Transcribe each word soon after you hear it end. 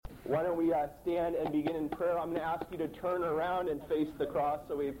Why don't we stand and begin in prayer? I'm going to ask you to turn around and face the cross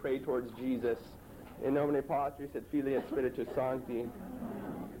so we pray towards Jesus. In nomine Patris et Filii et Spiritus Sancti.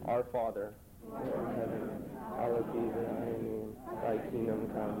 Our Father, who art in heaven, hallowed be thy name. Thy kingdom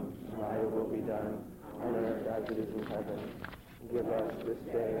come, thy will be done, on earth as it is in heaven. Give us this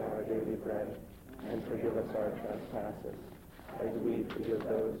day our daily bread, and forgive us our trespasses, as we forgive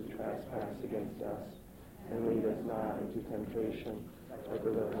those who trespass against us. And lead us not into temptation, but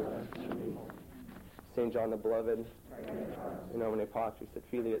deliver us from evil. St. John the Beloved, in nomine Patris et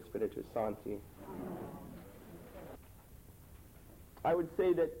Filii et Spiritus Sancti. I would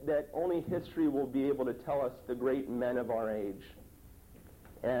say that only history will be able to tell us the great men of our age.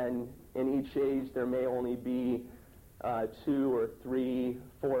 And in each age there may only be 2 or 3,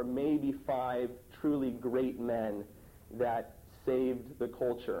 4, maybe 5 truly great men that saved the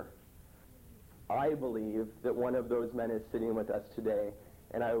culture. I believe that one of those men is sitting with us today,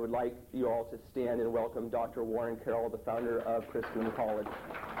 and I would like you all to stand and welcome Dr. Warren Carroll, the founder of Christendom College.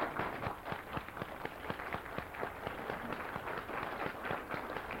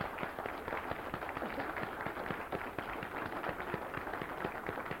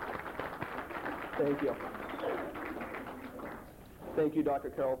 Thank you. Thank you, Dr.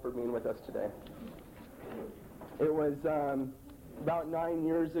 Carroll, for being with us today. It was about 9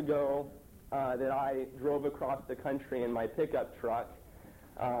 years ago that I drove across the country in my pickup truck,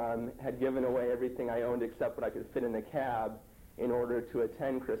 had given away everything I owned except what I could fit in the cab in order to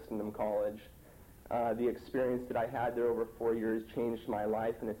attend Christendom College. The experience that I had there over 4 years changed my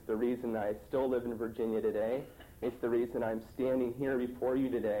life, and it's the reason that I still live in Virginia today. It's the reason I'm standing here before you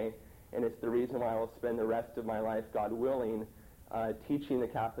today, and it's the reason why I will spend the rest of my life, God willing, teaching the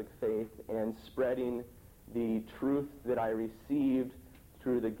Catholic faith and spreading the truth that I received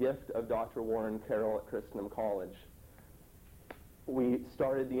through the gift of Dr. Warren Carroll at Christendom College. We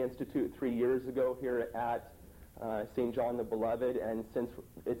started the Institute 3 years ago here at St. John the Beloved, and since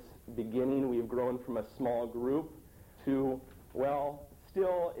its beginning we've grown from a small group to, well,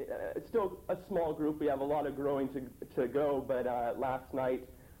 still a small group. We have a lot of growing to go, but last night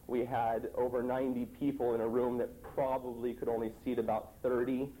we had over 90 people in a room that probably could only seat about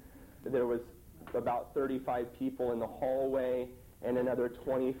 30. There was about 35 people in the hallway, and another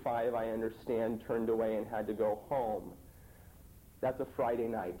 25, I understand, turned away and had to go home. That's a Friday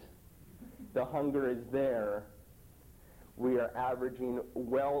night. The hunger is there. We are averaging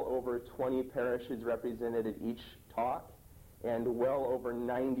well over 20 parishes represented at each talk, and well over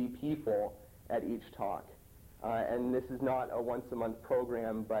 90 people at each talk. And this is not a once-a-month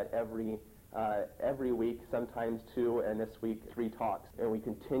program, but every week, sometimes 2, and this week 3 talks. And we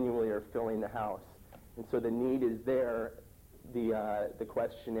continually are filling the house. And so the need is there. The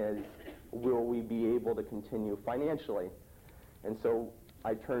question is, will we be able to continue financially? And so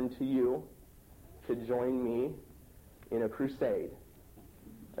I turn to you to join me in a crusade.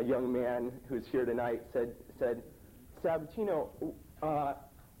 A young man who's here tonight said, Sabatino,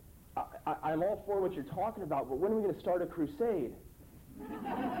 I'm all for what you're talking about, but when are we going to start a crusade?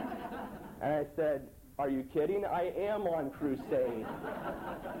 And I said, are you kidding? I am on crusade.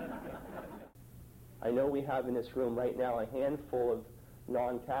 I know we have in this room right now a handful of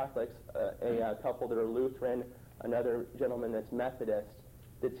non-Catholics, a couple that are Lutheran, another gentleman that's Methodist,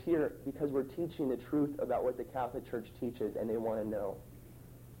 that's here because we're teaching the truth about what the Catholic Church teaches, and they want to know.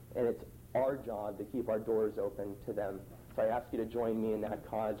 And it's our job to keep our doors open to them. So I ask you to join me in that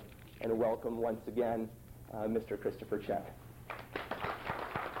cause and welcome once again Mr. Christopher Check.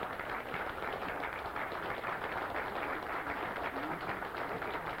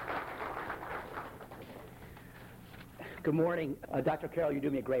 Good morning. Dr. Carroll, you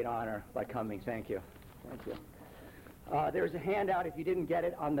do me a great honor by coming. Thank you. Thank you. There's a handout, if you didn't get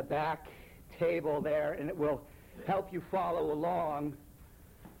it, on the back table there, and it will help you follow along,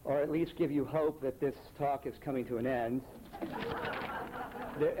 or at least give you hope that this talk is coming to an end.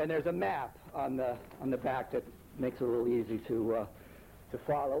 And there's a map on the back that makes it a little easy to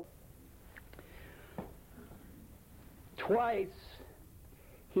follow. Twice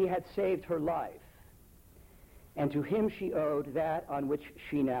he had saved her life, and to him she owed that on which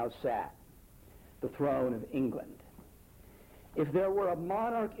she now sat, the throne of England. If there were a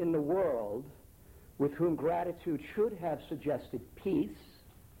monarch in the world with whom gratitude should have suggested peace,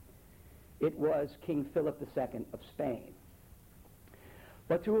 it was King Philip II of Spain.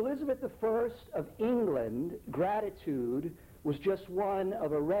 But to Elizabeth I of England, gratitude was just one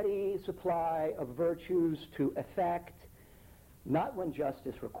of a ready supply of virtues to effect, not when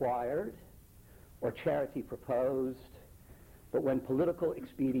justice required or charity proposed, but when political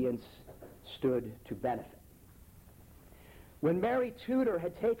expedience stood to benefit. When Mary Tudor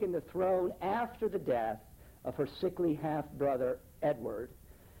had taken the throne after the death of her sickly half-brother Edward,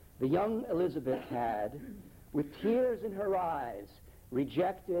 the young Elizabeth had, with tears in her eyes,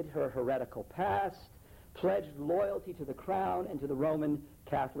 rejected her heretical past, pledged loyalty to the crown and to the Roman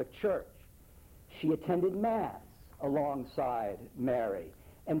Catholic Church. She attended Mass alongside Mary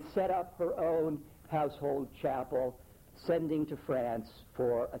and set up her own household chapel, sending to France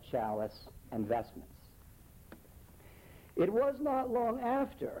for a chalice and vestments. It was not long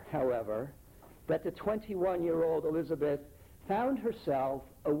after, however, that the 21-year-old Elizabeth found herself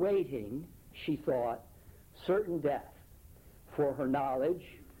awaiting, she thought, certain death for her knowledge,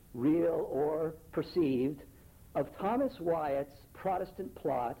 real or perceived, of Thomas Wyatt's Protestant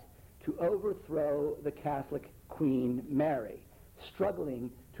plot to overthrow the Catholic Queen Mary, struggling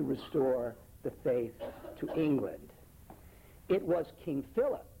to restore the faith to England. It was King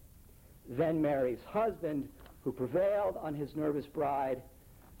Philip, then Mary's husband, who prevailed on his nervous bride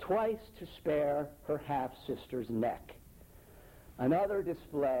twice to spare her half-sister's neck. Another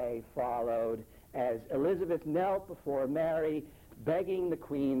display followed as Elizabeth knelt before Mary, begging the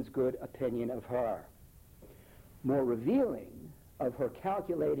Queen's good opinion of her. More revealing of her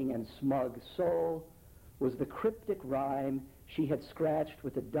calculating and smug soul was the cryptic rhyme she had scratched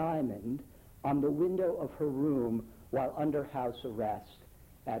with a diamond on the window of her room while under house arrest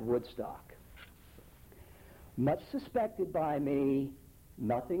at Woodstock. Much suspected by me,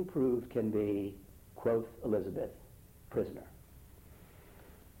 nothing proved can be, quoth Elizabeth, prisoner.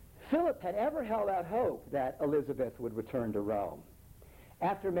 Philip had ever held out hope that Elizabeth would return to Rome.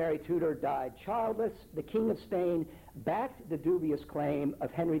 After Mary Tudor died childless, the King of Spain backed the dubious claim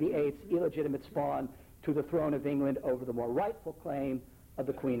of Henry VIII's illegitimate spawn to the throne of England over the more rightful claim of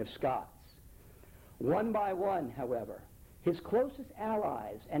the Queen of Scots. One by one, however, his closest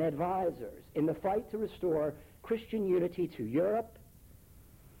allies and advisors in the fight to restore Christian unity to Europe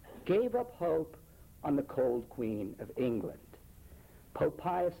gave up hope on the cold Queen of England. Pope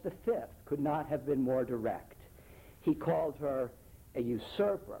Pius V could not have been more direct. He called her a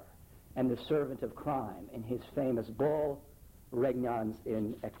usurper and the servant of crime in his famous bull, Regnans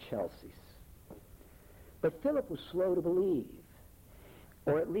in Excelsis. But Philip was slow to believe,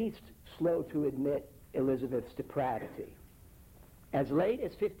 or at least slow to admit Elizabeth's depravity. As late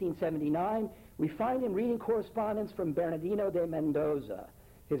as 1579, we find him reading correspondence from Bernardino de Mendoza,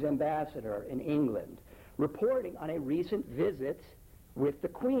 his ambassador in England, reporting on a recent visit with the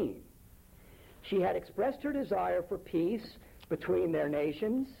Queen. She had expressed her desire for peace between their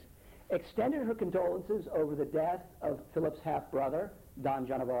nations, extended her condolences over the death of Philip's half-brother, Don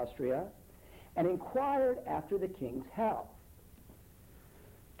John of Austria, and inquired after the king's health.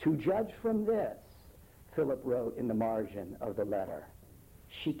 To judge from this, Philip wrote in the margin of the letter,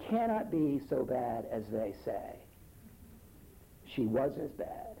 she cannot be so bad as they say. She was as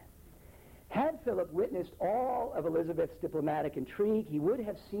bad. Had Philip witnessed all of Elizabeth's diplomatic intrigue, he would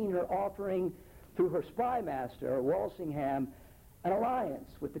have seen her offering, through her spy master, Walsingham, an alliance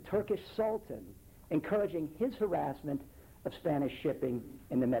with the Turkish Sultan, encouraging his harassment of Spanish shipping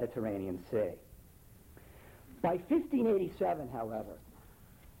in the Mediterranean Sea. By 1587, however,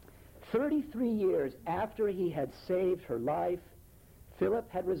 33 years after he had saved her life, Philip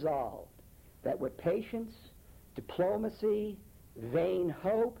had resolved that what patience, diplomacy, vain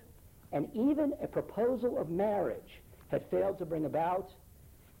hope, and even a proposal of marriage had failed to bring about,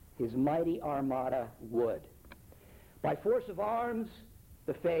 his mighty armada would. By force of arms,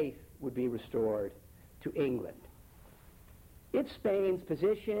 the faith would be restored to England. If Spain's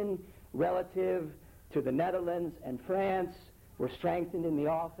position relative to the Netherlands and France were strengthened in the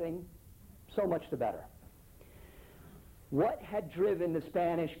offing, so much the better. What had driven the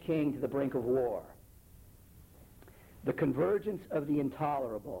Spanish king to the brink of war? The convergence of the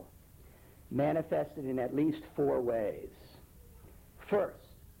intolerable, manifested in at least 4 ways. First,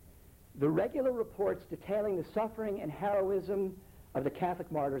 the regular reports detailing the suffering and heroism of the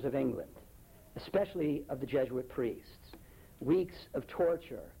Catholic martyrs of England, especially of the Jesuit priests. Weeks of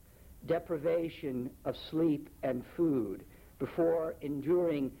torture, deprivation of sleep and food before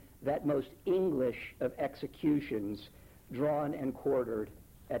enduring that most English of executions, drawn and quartered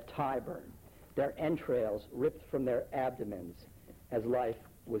at Tyburn, their entrails ripped from their abdomens as life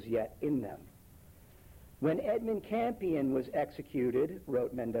was yet in them. When Edmund Campion was executed,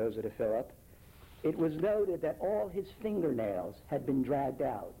 wrote Mendoza to Philip, it was noted that all his fingernails had been dragged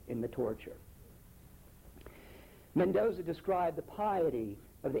out in the torture. Mendoza described the piety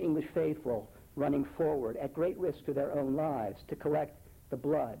of the English faithful running forward at great risk to their own lives to collect the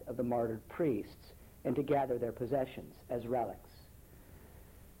blood of the martyred priests and to gather their possessions as relics.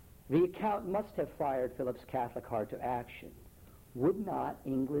 The account must have fired Philip's Catholic heart to action, would not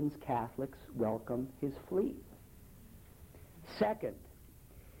England's Catholics welcome his fleet? Second,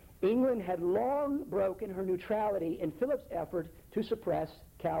 England had long broken her neutrality in Philip's effort to suppress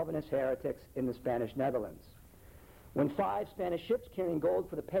Calvinist heretics in the Spanish Netherlands. When 5 Spanish ships carrying gold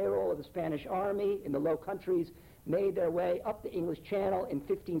for the payroll of the Spanish army in the Low Countries made their way up the English Channel in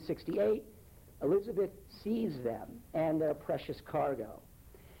 1568, Elizabeth seized them and their precious cargo.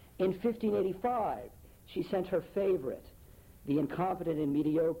 In 1585, she sent her favorite, the incompetent and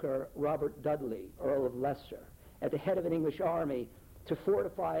mediocre Robert Dudley, Earl of Leicester, at the head of an English army to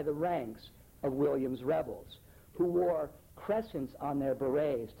fortify the ranks of William's rebels, who wore crescents on their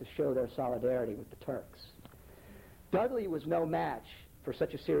berets to show their solidarity with the Turks. Dudley was no match for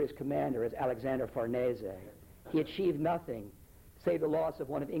such a serious commander as Alexander Farnese. He achieved nothing save the loss of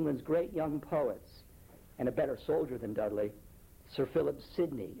one of England's great young poets and a better soldier than Dudley, Sir Philip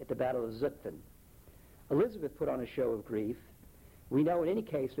Sidney, at the Battle of Zutphen. Elizabeth put on a show of grief. We know in any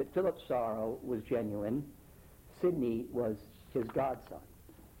case that Philip's sorrow was genuine. Sidney was his godson.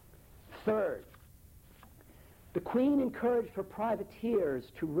 Third, the Queen encouraged her privateers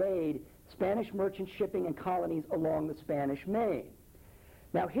to raid Spanish merchant shipping and colonies along the Spanish Main.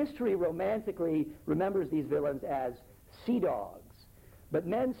 Now, history romantically remembers these villains as sea dogs, but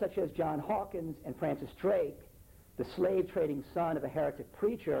men such as John Hawkins and Francis Drake, the slave-trading son of a heretic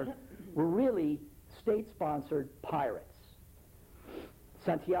preacher, were really state-sponsored pirates.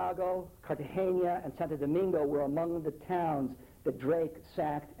 Santiago, Cartagena, and Santo Domingo were among the towns that Drake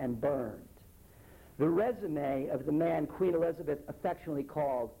sacked and burned. The resume of the man Queen Elizabeth affectionately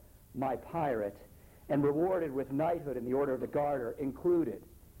called my pirate and rewarded with knighthood in the Order of the Garter included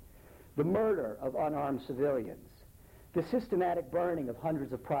the murder of unarmed civilians, the systematic burning of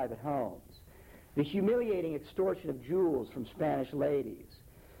hundreds of private homes, the humiliating extortion of jewels from Spanish ladies,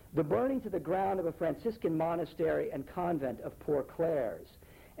 the burning to the ground of a Franciscan monastery and convent of Poor Clares,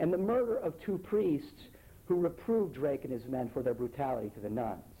 and the murder of 2 priests who reproved Drake and his men for their brutality to the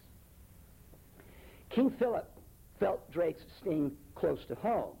nuns. King Philip felt Drake's sting close to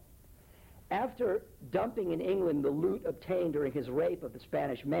home. After dumping in England the loot obtained during his rape of the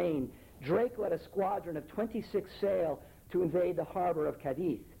Spanish Main, Drake led a squadron of 26 sail to invade the harbor of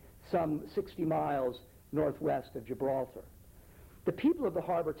Cadiz, some 60 miles northwest of Gibraltar. The people of the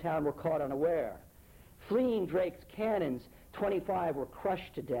harbor town were caught unaware. Fleeing Drake's cannons, 25 were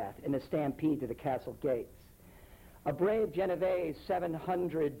crushed to death in a stampede to the castle gates. A brave Genoese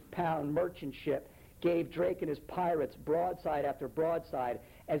 700-pound merchant ship gave Drake and his pirates broadside after broadside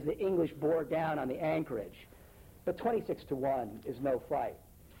as the English bore down on the anchorage. But 26-1 is no fight,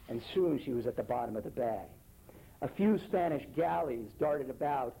 and soon she was at the bottom of the bay. A few Spanish galleys darted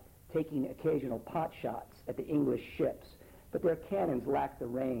about, taking occasional pot shots at the English ships, but their cannons lacked the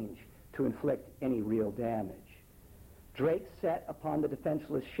range to inflict any real damage. Drake set upon the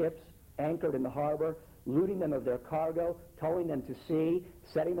defenseless ships anchored in the harbor, looting them of their cargo, towing them to sea,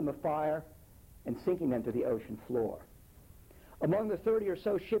 setting them afire, and sinking them to the ocean floor. Among the 30 or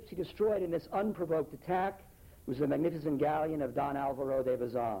so ships he destroyed in this unprovoked attack was the magnificent galleon of Don Alvaro de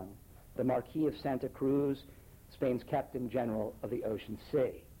Bazan, the Marquis of Santa Cruz, Spain's Captain General of the Ocean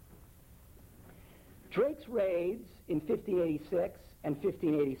Sea. Drake's raids in 1586 and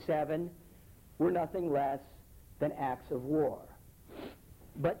 1587 were nothing less than acts of war.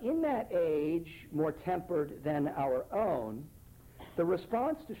 But in that age, more tempered than our own, the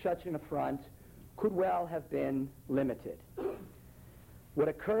response to such an affront could well have been limited. What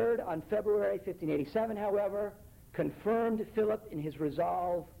occurred on February 1587, however, confirmed Philip in his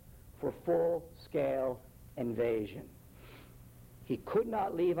resolve for full-scale invasion. He could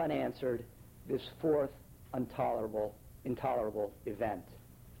not leave unanswered this fourth intolerable event,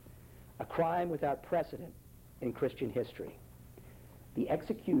 a crime without precedent in Christian history, the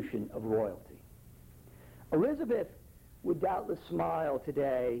execution of royalty. Elizabeth would doubtless smile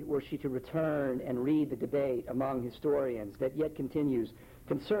today were she to return and read the debate among historians that yet continues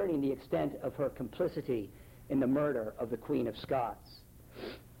concerning the extent of her complicity in the murder of the Queen of Scots.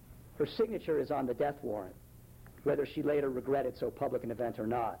 Her signature is on the death warrant, whether she later regretted so public an event or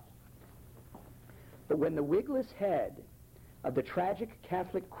not. But when the wigless head of the tragic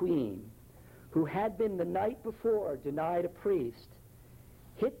Catholic queen, who had been the night before denied a priest,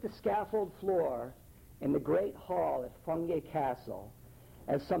 hit the scaffold floor in the great hall at Funge Castle,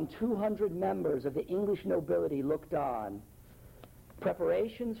 as some 200 members of the English nobility looked on,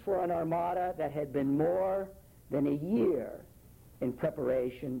 preparations for an armada that had been more than a year in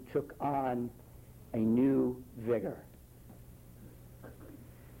preparation took on a new vigor.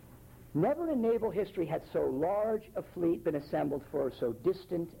 Never in naval history had so large a fleet been assembled for so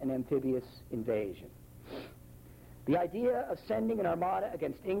distant an amphibious invasion. The idea of sending an armada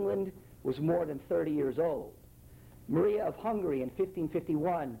against England was more than 30 years old. Maria of Hungary in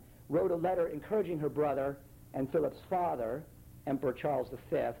 1551 wrote a letter encouraging her brother and Philip's father, Emperor Charles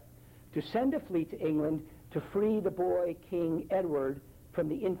V, to send a fleet to England to free the boy King Edward from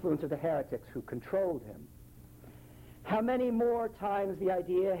the influence of the heretics who controlled him. How many more times the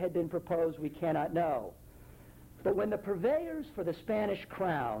idea had been proposed, we cannot know. But when the purveyors for the Spanish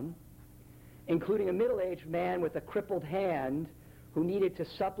crown, including a middle-aged man with a crippled hand who needed to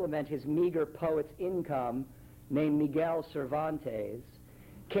supplement his meager poet's income, named Miguel Cervantes,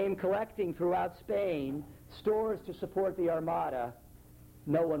 came collecting throughout Spain stores to support the Armada,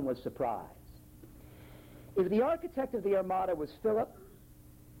 no one was surprised. If the architect of the Armada was Philip,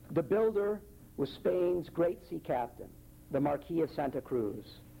 the builder was Spain's great sea captain, the Marquis of Santa Cruz.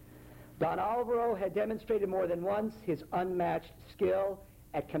 Don Alvaro had demonstrated more than once his unmatched skill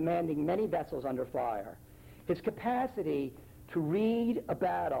at commanding many vessels under fire. His capacity to read a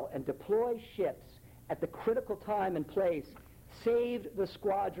battle and deploy ships at the critical time and place saved the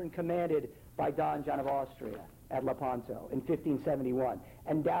squadron commanded by Don John of Austria at Lepanto in 1571,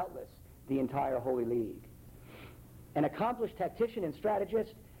 and doubtless the entire Holy League. An accomplished tactician and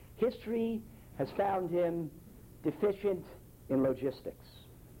strategist, history has found him deficient in logistics.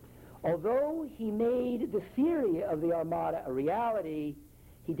 Although he made the theory of the Armada a reality,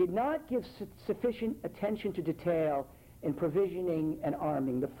 he did not give sufficient attention to detail in provisioning and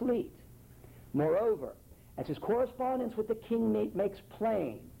arming the fleet. Moreover, as his correspondence with the king makes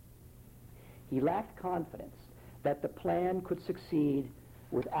plain, he lacked confidence that the plan could succeed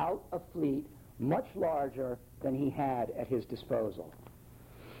without a fleet much larger than he had at his disposal.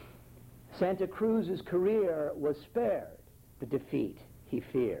 Santa Cruz's career was spared the defeat he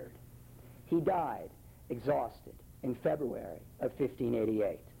feared. He died exhausted in February of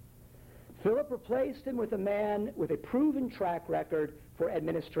 1588. Philip replaced him with a man with a proven track record for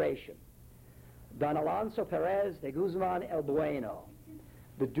administration, Don Alonso Perez de Guzman el Bueno,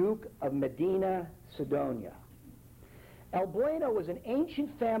 the Duke of Medina Sidonia. El Bueno was an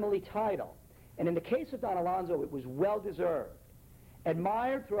ancient family title, and in the case of Don Alonso, it was well-deserved.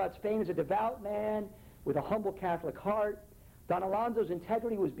 Admired throughout Spain as a devout man with a humble Catholic heart, Don Alonso's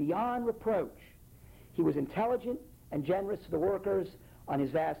integrity was beyond reproach. He was intelligent and generous to the workers on his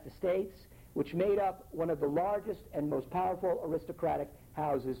vast estates, which made up one of the largest and most powerful aristocratic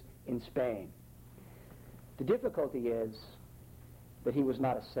houses in Spain. The difficulty is that he was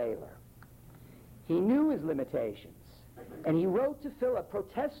not a sailor. He knew his limitations, and he wrote to Philip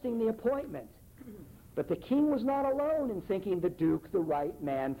protesting the appointment. But the king was not alone in thinking the Duke the right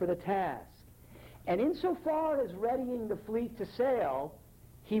man for the task. And insofar as readying the fleet to sail,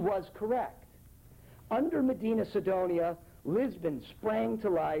 he was correct. Under Medina Sidonia, Lisbon sprang to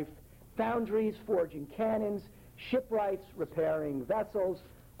life, foundries forging cannons, shipwrights repairing vessels,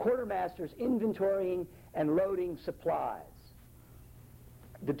 quartermasters inventorying and loading supplies.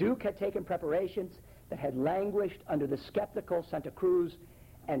 The Duke had taken preparations that had languished under the skeptical Santa Cruz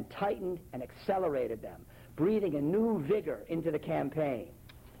and tightened and accelerated them, breathing a new vigor into the campaign.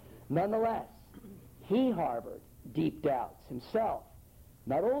 Nonetheless, he harbored deep doubts himself,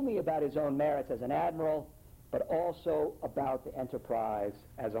 not only about his own merits as an admiral, but also about the enterprise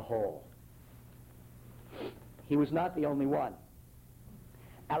as a whole. He was not the only one.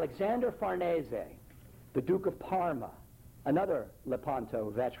 Alexander Farnese, the Duke of Parma, another Lepanto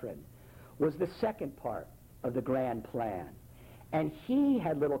veteran, was the second part of the grand plan, and he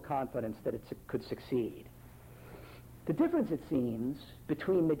had little confidence that it could succeed. The difference, it seems,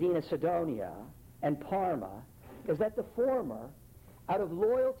 between Medina Sidonia and Parma is that the former, out of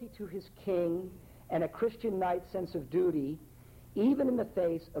loyalty to his king and a Christian knight's sense of duty, even in the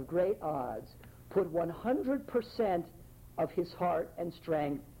face of great odds, put 100% of his heart and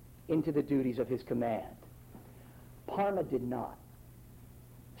strength into the duties of his command. Parma did not.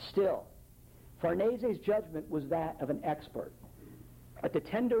 Still, Farnese's judgment was that of an expert. At the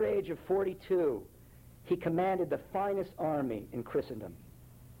tender age of 42, he commanded the finest army in Christendom,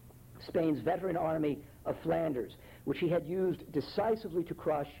 Spain's veteran army of Flanders, which he had used decisively to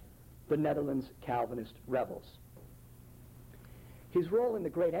crush the Netherlands' Calvinist rebels. His role in the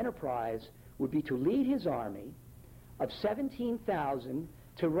great enterprise would be to lead his army of 17,000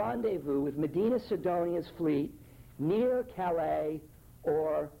 to rendezvous with Medina Sidonia's fleet near Calais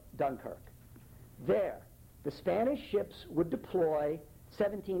or Dunkirk. There, the Spanish ships would deploy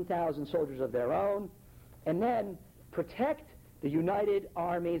 17,000 soldiers of their own and then protect the united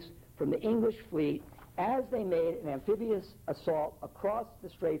armies from the English fleet as they made an amphibious assault across the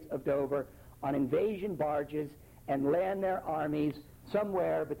Straits of Dover on invasion barges and land their armies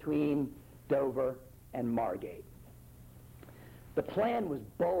somewhere between Dover and Margate. The plan was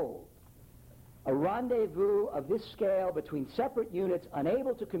bold. A rendezvous of this scale between separate units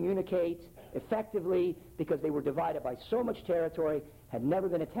unable to communicate effectively because they were divided by so much territory had never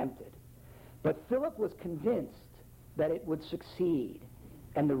been attempted. But Philip was convinced that it would succeed.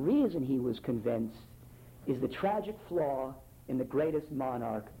 And the reason he was convinced is the tragic flaw in the greatest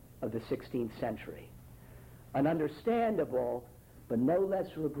monarch of the 16th century. An understandable, but no less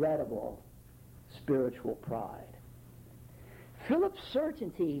regrettable, spiritual pride. Philip's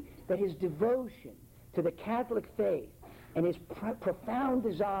certainty that his devotion to the Catholic faith and his profound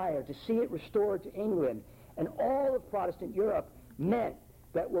desire to see it restored to England and all of Protestant Europe meant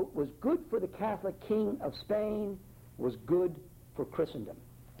that what was good for the Catholic King of Spain was good for Christendom.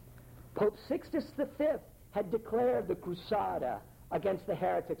 Pope Sixtus V had declared the Crusada against the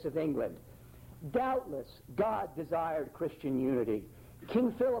heretics of England. Doubtless, God desired Christian unity.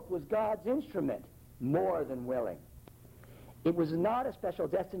 King Philip was God's instrument, more than willing. It was not a special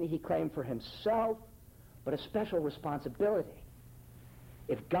destiny he claimed for himself, but a special responsibility.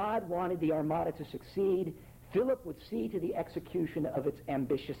 If God wanted the Armada to succeed, Philip would see to the execution of its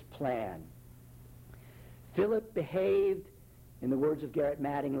ambitious plan. Philip behaved, in the words of Garrett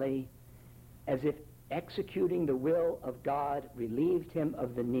Mattingly, as if executing the will of God relieved him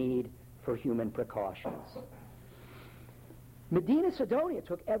of the need for human precautions. Medina Sidonia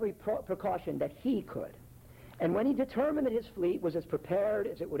took every precaution that he could. And when he determined that his fleet was as prepared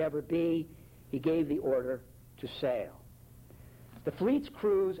as it would ever be, he gave the order to sail. The fleet's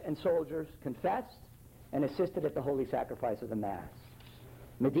crews and soldiers confessed and assisted at the holy sacrifice of the Mass.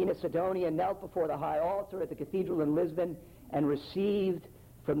 Medina Sidonia knelt before the high altar at the cathedral in Lisbon and received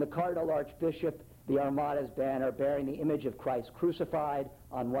from the Cardinal Archbishop the Armada's banner bearing the image of Christ crucified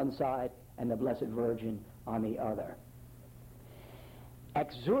on one side and the Blessed Virgin on the other.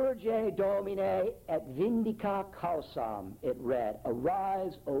 Exurge Domine et vindica causam, it read.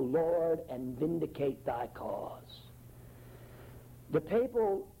 Arise, O Lord, and vindicate thy cause. The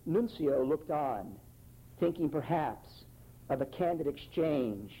papal nuncio looked on, thinking perhaps of a candid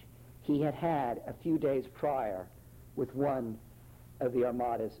exchange he had had a few days prior with one of the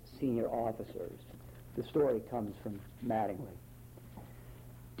Armada's senior officers. The story comes from Mattingly.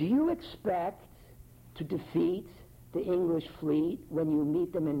 Do you expect to defeat the English fleet when you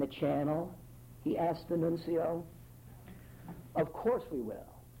meet them in the Channel? He asked the nuncio. Of course we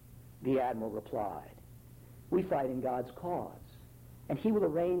will, the admiral replied. We fight in God's cause, and he will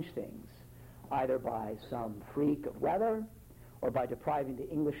arrange things, either by some freak of weather or by depriving the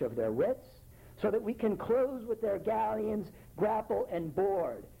English of their wits, so that we can close with their galleons, grapple, and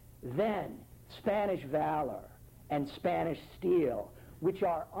board. Then Spanish valor and Spanish steel, which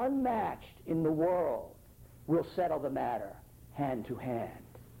are unmatched in the world, will settle the matter hand to hand.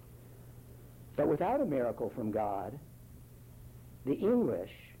 But without a miracle from God, the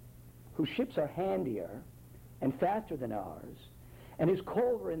English, whose ships are handier and faster than ours, and whose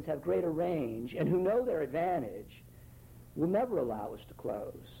culverins have greater range, and who know their advantage, will never allow us to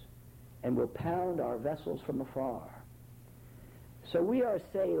close, and will pound our vessels from afar. So we are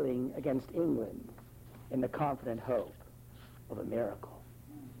sailing against England in the confident hope of a miracle.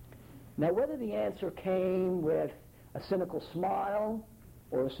 Now, whether the answer came with a cynical smile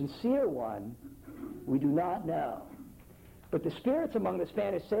or a sincere one, we do not know. But the spirits among the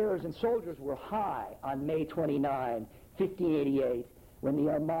Spanish sailors and soldiers were high on May 29, 1588, when the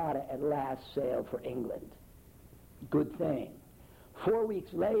Armada at last sailed for England. Good thing. 4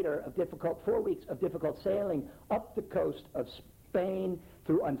 weeks of difficult sailing up the coast of Spain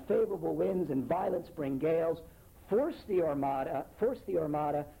through unfavorable winds and violent spring gales forced the Armada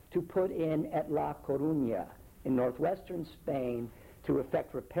to put in at La Coruña in northwestern Spain to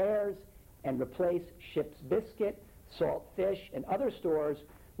effect repairs and replace ship's biscuit, salt fish, and other stores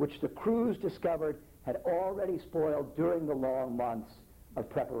which the crews discovered had already spoiled during the long months of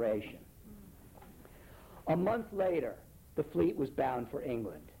preparation. A month later, the fleet was bound for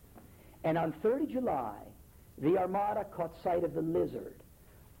England. And on 30 July, the Armada caught sight of the Lizard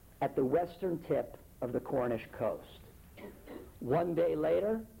at the western tip of the Cornish coast. 1 day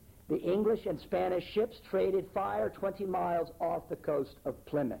later, the English and Spanish ships traded fire 20 miles off the coast of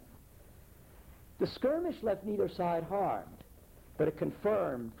Plymouth. The skirmish left neither side harmed, but it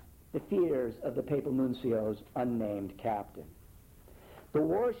confirmed the fears of the papal nuncio's unnamed captain. The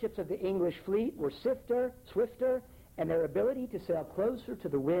warships of the English fleet were swifter, and their ability to sail closer to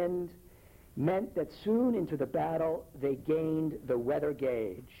the wind meant that soon into the battle they gained the weather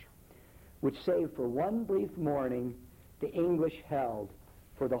gauge, which save for one brief morning the English held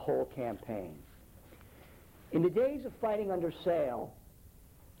for the whole campaign. In the days of fighting under sail,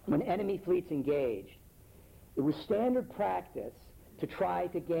 when enemy fleets engaged, It was standard practice to try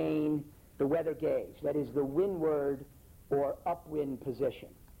to gain the weather gauge, that is the windward or upwind position.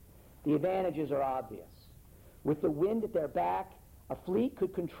 The advantages are obvious. With the wind at their back, a fleet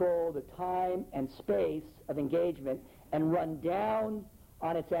could control the time and space of engagement and run down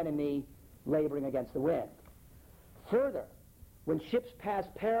on its enemy laboring against the wind. Further, when ships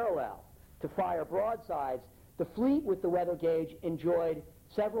passed parallel to fire broadsides, the fleet with the weather gauge enjoyed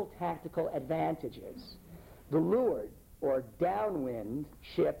several tactical advantages. The leeward, or downwind,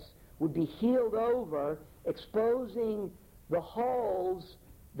 ships would be heeled over, exposing the hulls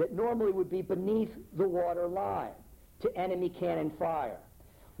that normally would be beneath the water line to enemy cannon fire.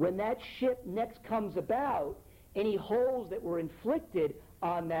 When that ship next comes about, any holes that were inflicted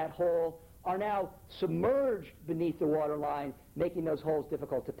on that hull are now submerged beneath the water line, making those holes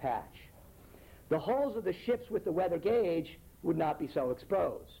difficult to patch. The hulls of the ships with the weather gauge would not be so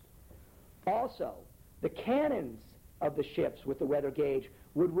exposed. Also, the cannons of the ships with the weather gauge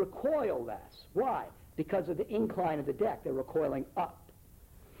would recoil less. Why? Because of the incline of the deck. They're recoiling up.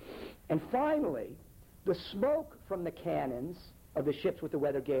 And finally, the smoke from the cannons of the ships with the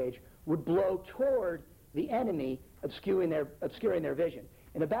weather gauge would blow toward the enemy, obscuring their vision.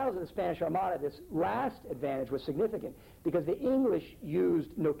 In the battles of the Spanish Armada, this last advantage was significant because the English used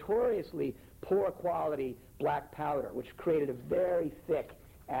notoriously poor quality black powder, which created a very thick,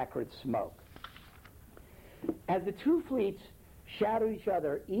 acrid smoke. As the two fleets shadowed each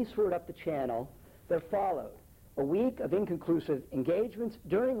other eastward up the channel, there followed a week of inconclusive engagements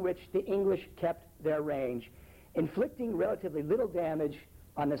during which the English kept their range, inflicting relatively little damage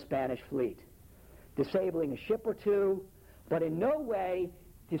on the Spanish fleet, disabling a ship or two, but in no way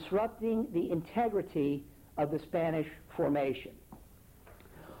disrupting the integrity of the Spanish formation.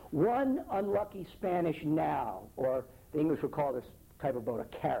 One unlucky Spanish now, or the English would call this type of boat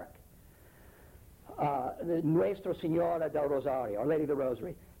a carrack, the Nuestra Señora del Rosario, Our Lady of the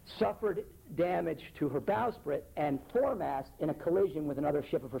Rosary, suffered damage to her bowsprit and foremast in a collision with another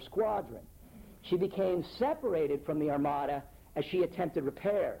ship of her squadron. She became separated from the Armada as she attempted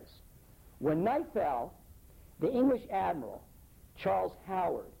repairs. When night fell, the English admiral, Charles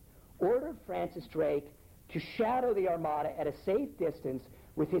Howard, ordered Francis Drake to shadow the Armada at a safe distance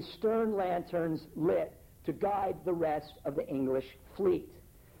with his stern lanterns lit to guide the rest of the English fleet.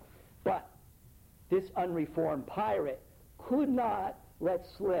 But this unreformed pirate could not let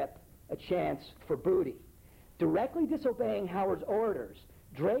slip a chance for booty. Directly disobeying Howard's orders,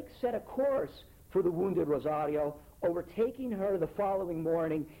 Drake set a course for the wounded Rosario, overtaking her the following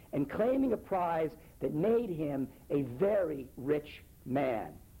morning and claiming a prize that made him a very rich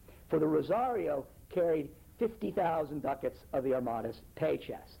man. For the Rosario carried 50,000 ducats of the Armada's pay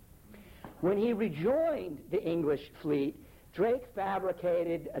chest. When he rejoined the English fleet, Drake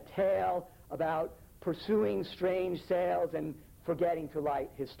fabricated a tale about pursuing strange sails and forgetting to light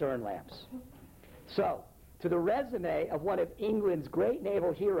his stern lamps. So, to the resume of one of England's great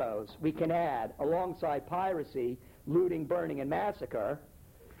naval heroes, we can add, alongside piracy, looting, burning, and massacre,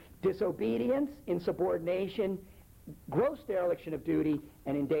 disobedience, insubordination, gross dereliction of duty,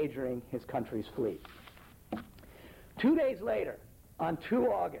 and endangering his country's fleet. 2 days later, on 2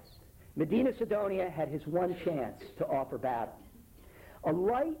 August, Medina Sidonia had his one chance to offer battle. A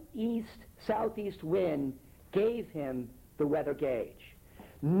light east-southeast wind gave him the weather gauge.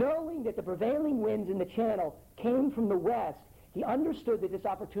 Knowing that the prevailing winds in the channel came from the west, he understood that this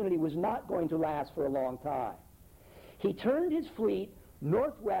opportunity was not going to last for a long time. He turned his fleet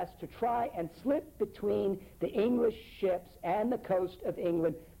northwest to try and slip between the English ships and the coast of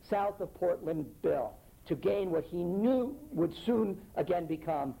England south of Portland Bill to gain what he knew would soon again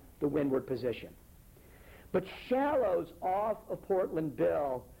become the windward position. But shallows off of Portland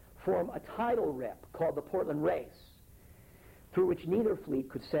Bill form a tidal rip called the Portland Race, through which neither fleet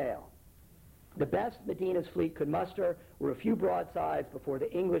could sail. The best Medina's fleet could muster were a few broadsides before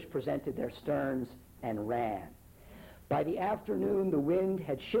the English presented their sterns and ran. By the afternoon, the wind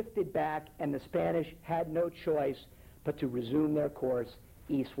had shifted back, and the Spanish had no choice but to resume their course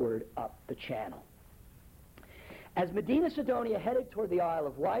eastward up the channel. As Medina Sidonia headed toward the Isle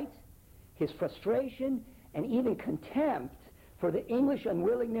of Wight, his frustration and even contempt for the English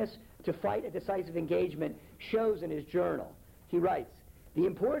unwillingness to fight a decisive engagement shows in his journal. He writes, "The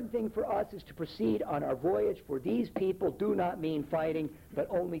important thing for us is to proceed on our voyage, for these people do not mean fighting, but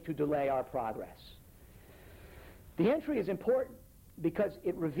only to delay our progress." The entry is important because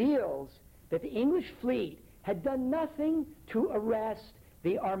it reveals that the English fleet had done nothing to arrest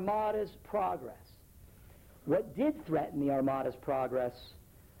the Armada's progress. What did threaten the Armada's progress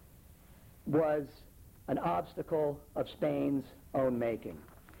was an obstacle of Spain's own making.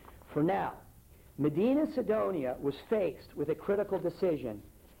 For now, Medina Sidonia was faced with a critical decision,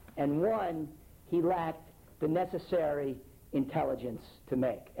 and one he lacked the necessary intelligence to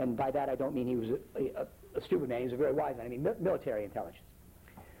make. And by that I don't mean he was a stupid man, he was a very wise man. I mean military intelligence.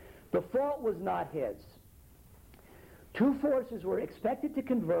 The fault was not his. Two forces were expected to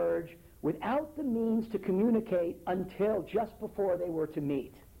converge without the means to communicate until just before they were to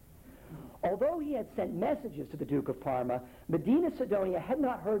meet. Although he had sent messages to the Duke of Parma, Medina Sidonia had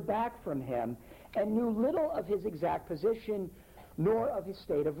not heard back from him and knew little of his exact position nor of his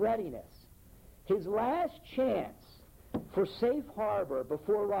state of readiness. His last chance for safe harbor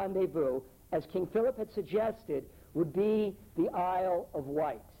before rendezvous, as King Philip had suggested, would be the Isle of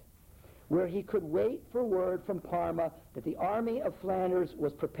Wight, where he could wait for word from Parma that the army of Flanders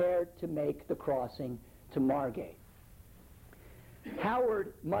was prepared to make the crossing to Margate.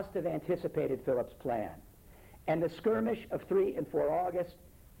 Howard must have anticipated Philip's plan, and the skirmish of 3 and 4 August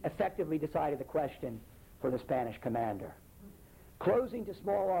effectively decided the question for the Spanish commander. Closing to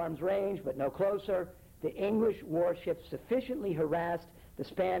small arms range, but no closer, the English warships sufficiently harassed the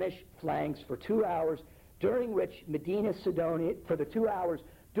Spanish flanks for 2 hours, during which Medina Sidonia could have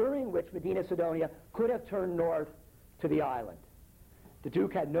turned north to the island. The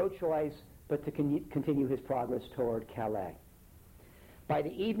Duke had no choice but to continue his progress toward Calais. By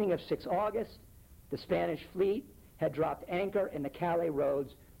the evening of 6 August, the Spanish fleet had dropped anchor in the Calais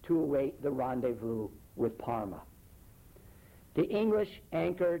roads to await the rendezvous with Parma. The English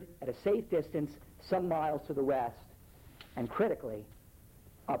anchored at a safe distance some miles to the west, and critically,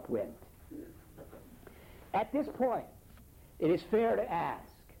 upwind. At this point, it is fair to ask,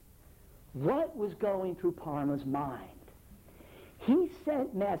 what was going through Parma's mind? He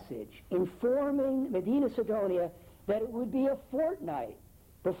sent message informing Medina Sidonia that it would be a fortnight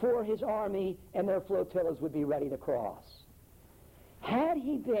before his army and their flotillas would be ready to cross. Had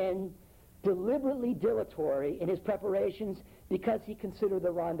he been deliberately dilatory in his preparations because he considered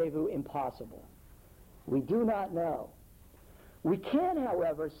the rendezvous impossible? We do not know. We can,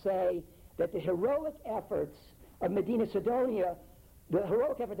 however, say that the heroic efforts of Medina Sidonia, the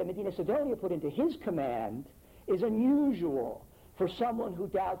heroic effort that Medina Sidonia put into his command, is unusual for someone who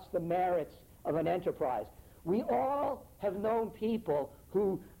doubts the merits of an enterprise. We all have known people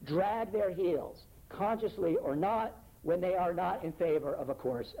who drag their heels, consciously or not, when they are not in favor of a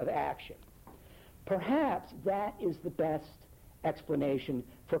course of action. Perhaps that is the best explanation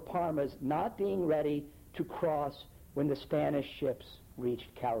for Parma's not being ready to cross when the Spanish ships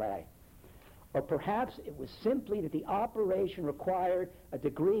reached Calais. Or perhaps it was simply that the operation required a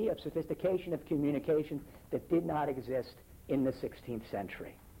degree of sophistication of communication that did not exist in the 16th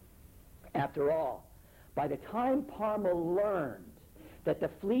century. After all, by the time Parma learned that the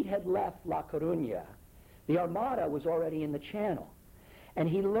fleet had left La Coruña, the Armada was already in the Channel. And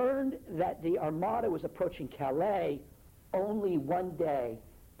he learned that the Armada was approaching Calais only 1 day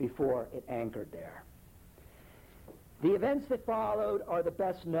before it anchored there. The events that followed are the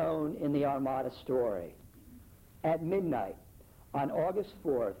best known in the Armada story. At midnight on August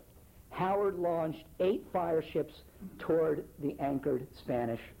 4th, Howard launched 8 fire ships toward the anchored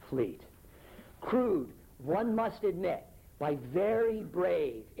Spanish fleet. Crewed, one must admit, by very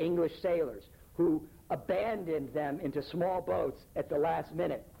brave English sailors who abandoned them into small boats at the last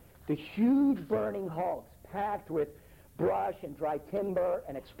minute. The huge burning hulks, packed with brush and dry timber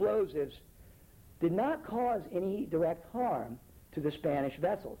and explosives, did not cause any direct harm to the Spanish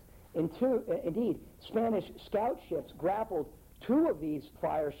vessels. Indeed, Spanish scout ships grappled 2 of these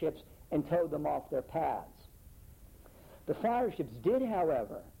fire ships and towed them off their paths. The fire ships did,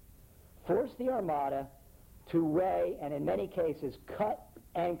 however, force the Armada to weigh and in many cases cut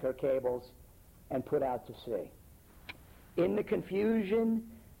anchor cables and put out to sea. In the confusion,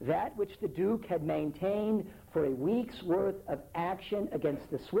 that which the Duke had maintained for a week's worth of action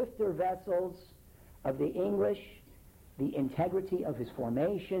against the swifter vessels of the English, the integrity of his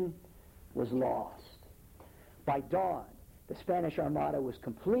formation, was lost. By dawn, the Spanish Armada was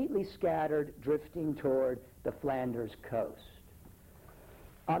completely scattered, drifting toward the Flanders coast.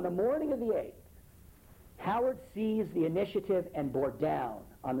 On the morning of the 8th, Howard seized the initiative and bore down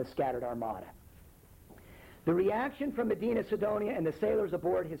on the scattered Armada. The reaction from Medina Sidonia and the sailors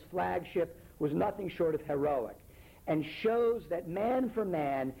aboard his flagship was nothing short of heroic, and shows that man for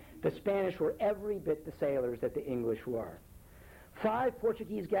man, the Spanish were every bit the sailors that the English were. 5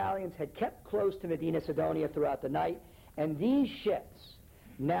 Portuguese galleons had kept close to Medina Sidonia throughout the night, and these ships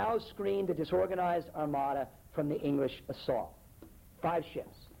now screened the disorganized Armada from the English assault. 5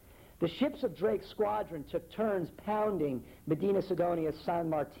 ships. The ships of Drake's squadron took turns pounding Medina Sidonia's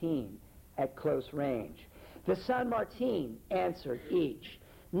San Martin at close range. The San Martin answered each.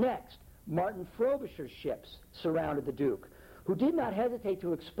 Next, Martin Frobisher's ships surrounded the Duke, who did not hesitate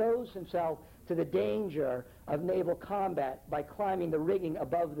to expose himself to the danger of naval combat by climbing the rigging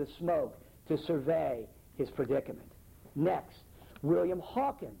above the smoke to survey his predicament. Next, William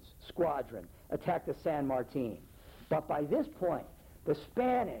Hawkins' squadron attacked the San Martin. But by this point, the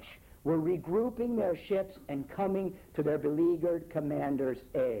Spanish were regrouping their ships and coming to their beleaguered commander's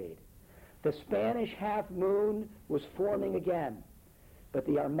aid. The Spanish Half Moon was forming again, but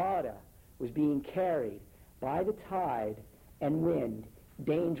the Armada was being carried by the tide and wind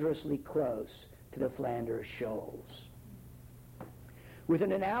dangerously close to the Flanders Shoals.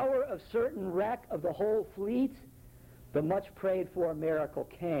 Within an hour of certain wreck of the whole fleet, the much-prayed-for miracle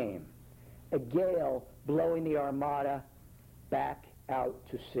came, a gale blowing the Armada back out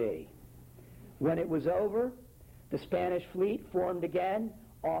to sea. When it was over, the Spanish fleet formed again,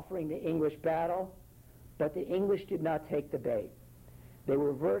 offering the English battle, but the English did not take the bait. They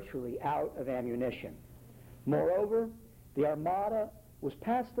were virtually out of ammunition. Moreover, the Armada was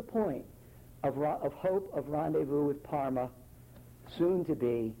past the point of hope of rendezvous with Parma, soon to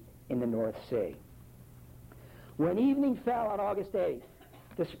be in the North Sea. When evening fell on August 8th,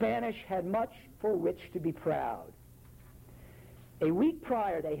 the Spanish had much for which to be proud. A week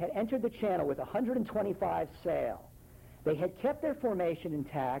prior, they had entered the Channel with 125 sail. They had kept their formation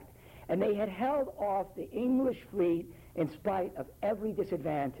intact, and they had held off the English fleet in spite of every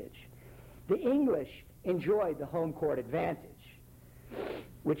disadvantage. The English enjoyed the home court advantage,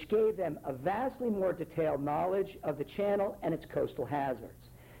 which gave them a vastly more detailed knowledge of the Channel and its coastal hazards.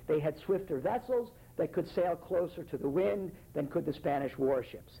 They had swifter vessels that could sail closer to the wind than could the Spanish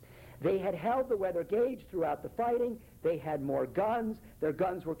warships. They had held the weather gauge throughout the fighting. They had more guns. Their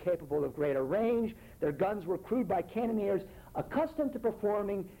guns were capable of greater range. Their guns were crewed by cannoneers accustomed to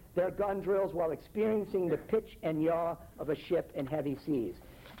performing their gun drills while experiencing the pitch and yaw of a ship in heavy seas.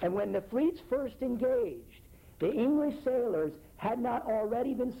 And when the fleets first engaged, the English sailors had not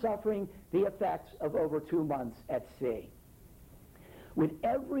already been suffering the effects of over 2 months at sea. With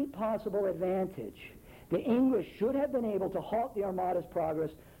every possible advantage, the English should have been able to halt the Armada's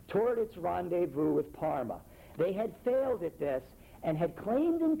progress toward its rendezvous with Parma. They had failed at this and had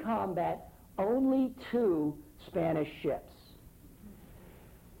claimed in combat only 2 Spanish ships.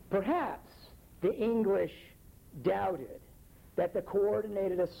 Perhaps the English doubted that the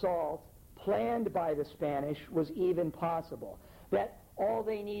coordinated assault planned by the Spanish was even possible, that all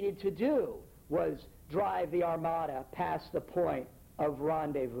they needed to do was drive the Armada past the point of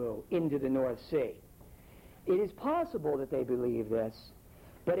rendezvous into the North Sea. It is possible that they believed this,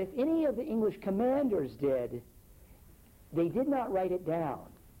 but if any of the English commanders did, they did not write it down.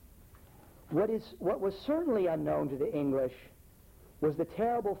 What was certainly unknown to the English was the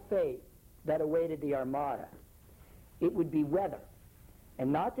terrible fate that awaited the Armada. It would be weather,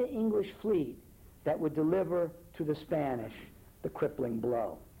 and not the English fleet, that would deliver to the Spanish the crippling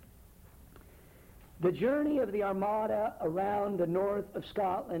blow. The journey of the Armada around the north of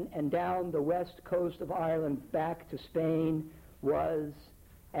Scotland and down the west coast of Ireland back to Spain was,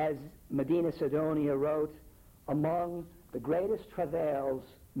 as Medina Sidonia wrote, among the greatest travails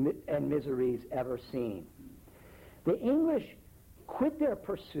and miseries ever seen. The English quit their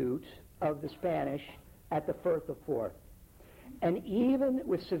pursuit of the Spanish at the Firth of Forth, and even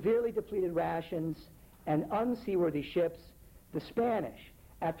with severely depleted rations and unseaworthy ships, the Spanish,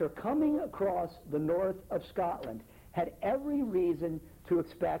 after coming across the north of Scotland, had every reason to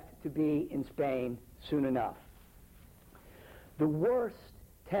expect to be in Spain soon enough. The worst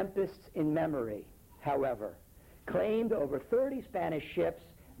tempests in memory, however, claimed over 30 Spanish ships,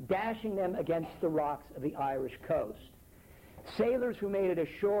 dashing them against the rocks of the Irish coast. Sailors who made it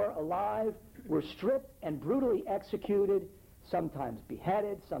ashore alive were stripped and brutally executed, sometimes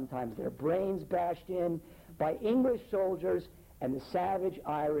beheaded, sometimes their brains bashed in, by English soldiers and the savage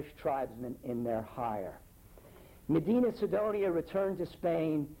Irish tribesmen in their hire. Medina Sidonia returned to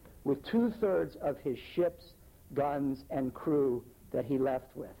Spain with 2/3 of his ships, guns, and crew that he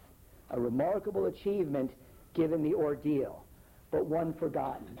left with. A remarkable achievement given the ordeal, but one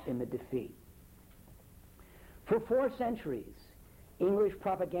forgotten in the defeat. For 4 centuries, English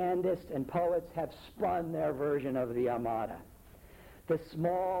propagandists and poets have spun their version of the Armada. The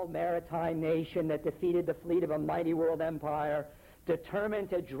small maritime nation that defeated the fleet of a mighty world empire,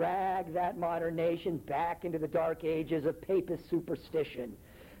 determined to drag that modern nation back into the dark ages of papist superstition.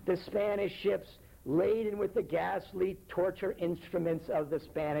 The Spanish ships, laden with the ghastly torture instruments of the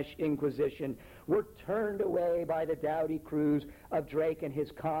Spanish Inquisition, were turned away by the doughty crews of Drake and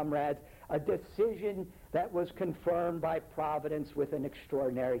his comrades, a decision that was confirmed by Providence with an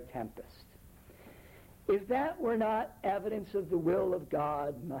extraordinary tempest. If that were not evidence of the will of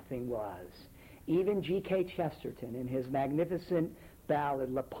God, nothing was. Even G.K. Chesterton, in his magnificent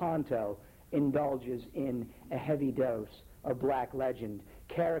ballad Lepanto, indulges in a heavy dose of black legend,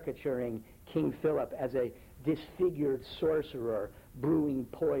 caricaturing King Philip as a disfigured sorcerer brewing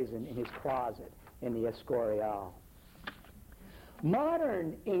poison in his closet in the Escorial.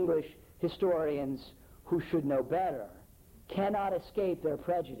 Modern English historians who should know better cannot escape their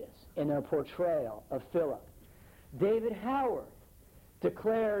prejudice in their portrayal of Philip. David Howard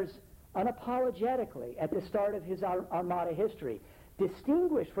declares unapologetically at the start of his Armada history,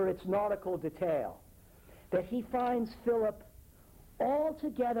 distinguished for its nautical detail, that he finds Philip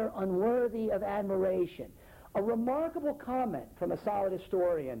altogether unworthy of admiration. A remarkable comment from a solid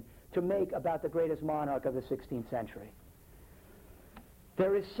historian to make about the greatest monarch of the 16th century.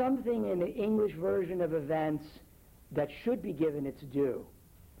 There is something in the English version of events that should be given its due,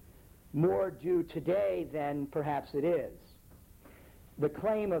 more due today than perhaps it is. The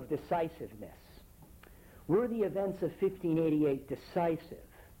claim of decisiveness. Were the events of 1588 decisive?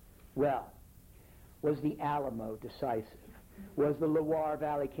 Well, was the Alamo decisive? Was the Loire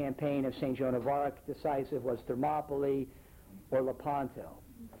Valley campaign of St. Joan of Arc decisive? Was Thermopylae or Lepanto?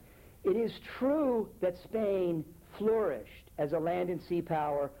 It is true that Spain flourished as a land and sea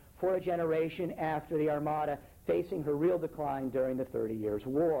power for a generation after the Armada, facing her real decline during the 30 Years'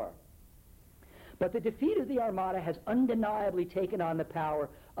 War. But the defeat of the Armada has undeniably taken on the power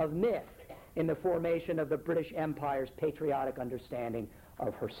of myth in the formation of the British Empire's patriotic understanding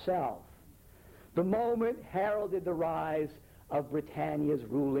of herself. The moment heralded the rise of Britannia's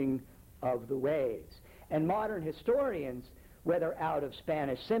ruling of the waves. And modern historians, whether out of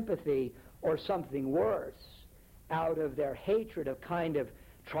Spanish sympathy or something worse, out of their hatred of kind of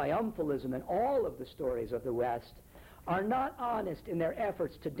triumphalism in all of the stories of the West, are not honest in their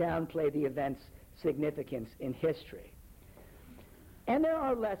efforts to downplay the event's significance in history. And there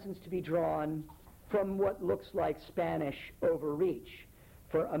are lessons to be drawn from what looks like Spanish overreach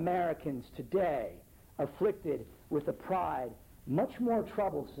for Americans today, afflicted with a pride much more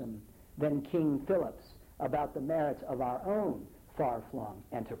troublesome than King Philip's about the merits of our own far-flung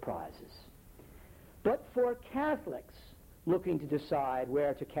enterprises. But for Catholics looking to decide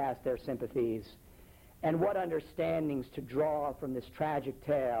where to cast their sympathies and what understandings to draw from this tragic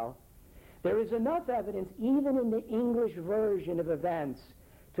tale, there is enough evidence even in the English version of events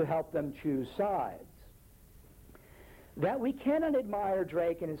to help them choose sides. That we cannot admire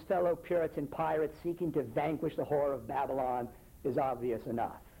Drake and his fellow Puritan pirates seeking to vanquish the horror of Babylon is obvious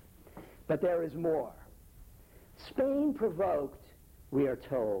enough. But there is more. Spain provoked, we are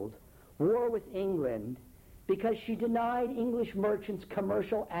told, war with England because she denied English merchants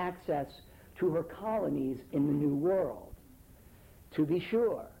commercial access to her colonies in the New World. To be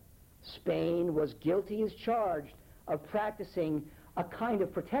sure, Spain was guilty as charged of practicing a kind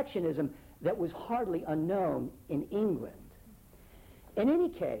of protectionism that was hardly unknown in England. In any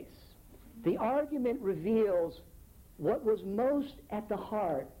case, the argument reveals what was most at the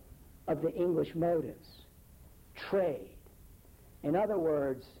heart of the English motives: trade. In other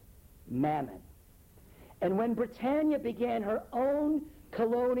words, mammon. And when Britannia began her own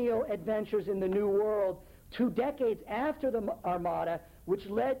colonial adventures in the New World 2 decades after the Armada, which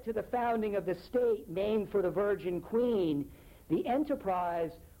led to the founding of the state named for the Virgin Queen, the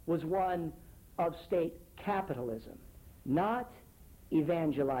enterprise was one of state capitalism, not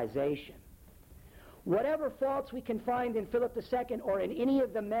evangelization. Whatever faults we can find in Philip II or in any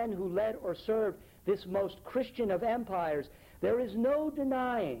of the men who led or served this most Christian of empires, there is no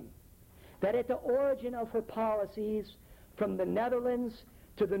denying that at the origin of her policies, from the Netherlands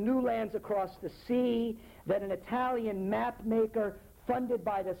to the new lands across the sea, that an Italian map maker funded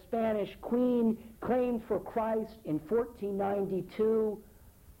by the Spanish Queen claimed for Christ in 1492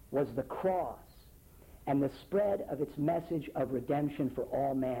 was the cross and the spread of its message of redemption for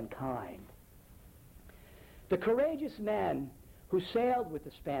all mankind. The courageous men who sailed with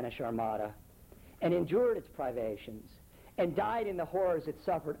the Spanish Armada and endured its privations and died in the horrors it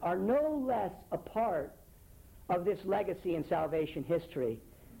suffered are no less a part of this legacy in salvation history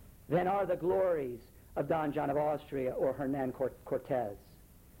than are the glories of Don John of Austria or Hernan Cortez.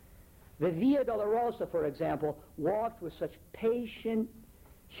 The Via Dolorosa, for example, walked with such patient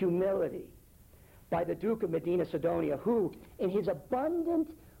humility by the Duke of Medina Sidonia, who, in his abundant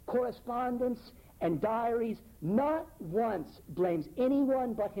correspondence and diaries, not once blames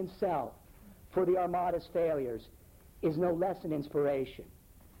anyone but himself for the Armada's failures, is no less an inspiration.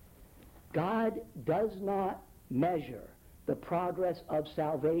 God does not measure the progress of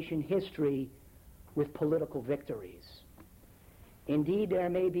salvation history with political victories. Indeed, there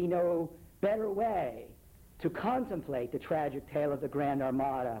may be no better way to contemplate the tragic tale of the Grand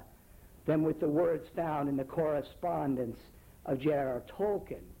Armada than with the words found in the correspondence of J.R.R.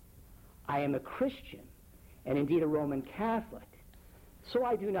 Tolkien. I am a Christian, and indeed a Roman Catholic, so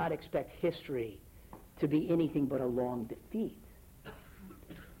I do not expect history to be anything but a long defeat.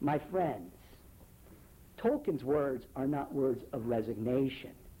 My friends, Tolkien's words are not words of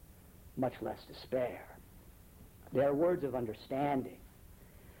resignation, much less despair. They are words of understanding.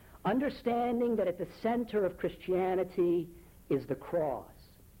 Understanding that at the center of Christianity is the cross.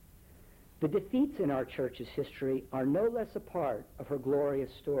 The defeats in our church's history are no less a part of her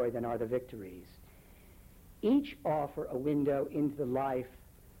glorious story than are the victories. Each offer a window into the life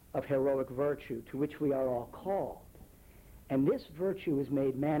of heroic virtue to which we are all called. And this virtue is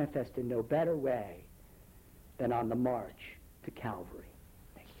made manifest in no better way than on the march to Calvary.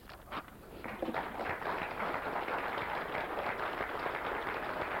 Thank you.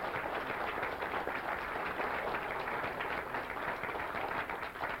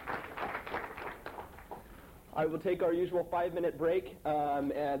 I will take our usual 5-minute break,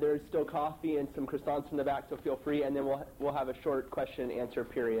 and there's still coffee and some croissants in the back, so feel free, and then we'll have a short question and answer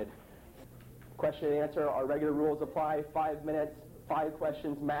period. Question and answer, our regular rules apply, 5 minutes, 5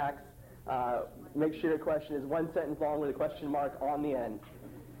 questions max. Make sure your question is 1 sentence long with a question mark on the end.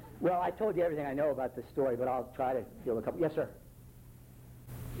 Well, I told you everything I know about this story, but I'll try to deal with a couple. Yes, sir?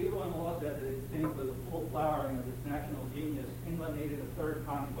 People in law said that it seemed with the full flowering of this national genius, England needed a third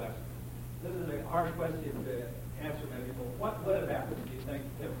conquest. This is a hard question to answer, maybe, but what would have happened, do you think,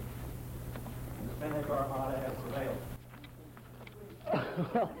 if the Spanish Armada had prevailed?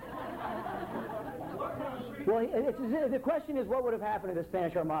 Well, the question is, what would have happened if the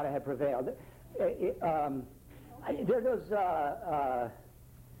Spanish Armada had prevailed? There are those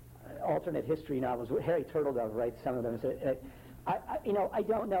alternate history novels. Harry Turtledove writes some of them. I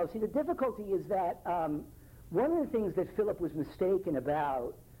don't know. See, the difficulty is that one of the things that Philip was mistaken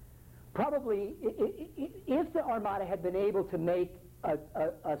about, probably, if the Armada had been able to make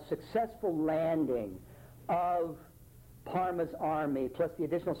a successful landing of Parma's army, plus the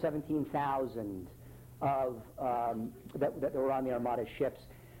additional 17,000 that were on the Armada ships,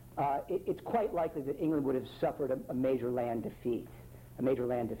 it's quite likely that England would have suffered a major land defeat. And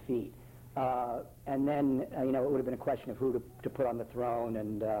then, it would have been a question of who to put on the throne,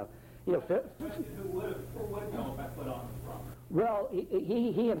 and, Who would know about put on the throne? Well,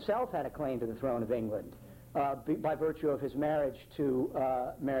 he himself had a claim to the throne of England by virtue of his marriage to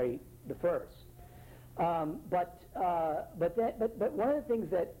Mary I. But one of the things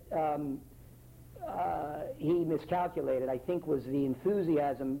that he miscalculated, I think, was the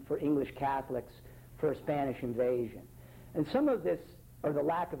enthusiasm for English Catholics for a Spanish invasion. And some of this, or the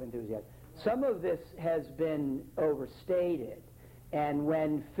lack of enthusiasm, some of this has been overstated. And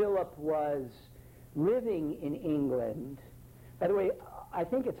when Philip was living in England, by the way, I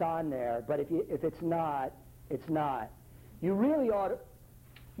think it's on there, but if it's not, it's not. You really ought to,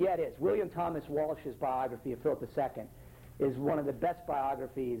 yeah, it is. William Thomas Walsh's biography of Philip II is one of the best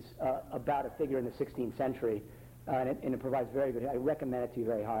biographies about a figure in the 16th century, and it provides very good, I recommend it to you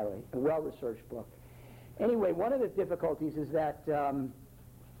very highly, a well-researched book. Anyway, one of the difficulties is that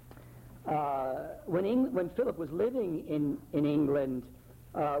when Philip was living in England,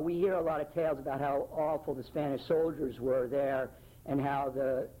 we hear a lot of tales about how awful the Spanish soldiers were there and how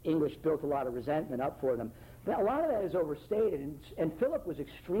the English built a lot of resentment up for them. But a lot of that is overstated, and Philip was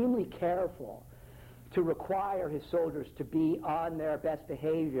extremely careful to require his soldiers to be on their best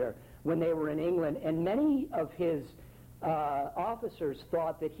behavior when they were in England, and many of his officers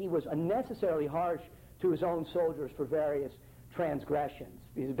thought that he was unnecessarily harsh to his own soldiers for various transgressions.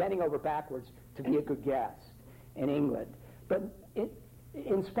 He was bending over backwards to be a good guest in England. But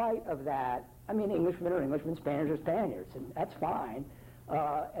in spite of that, I mean, Englishmen are Englishmen, Spaniards are Spaniards, and that's fine.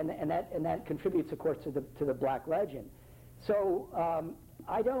 And that contributes, of course, to the Black Legend. So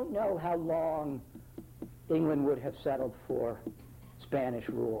I don't know how long England would have settled for Spanish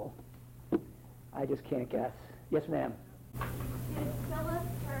rule. I just can't guess. Yes, ma'am. Did Philip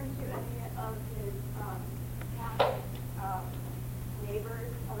turn to any of his Catholic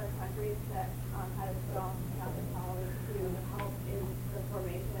neighbors, other countries that had a strong Catholic following to help in the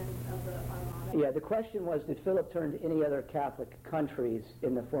formation of the Armada? Yeah, the question was, did Philip turn to any other Catholic countries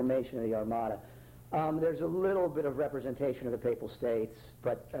in the formation of the Armada? There's a little bit of representation of the Papal States,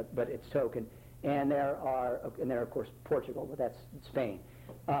 but it's token. And there are, of course, Portugal, but that's Spain.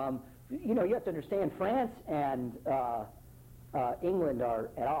 You have to understand, France and England are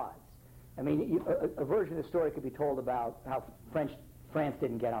at odds. I mean, a version of the story could be told about how France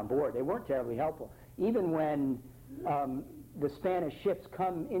didn't get on board. They weren't terribly helpful. Even when the Spanish ships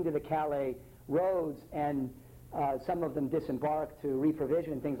come into the Calais roads and some of them disembark to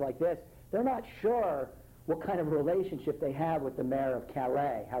reprovision and things like this, they're not sure what kind of relationship they have with the mayor of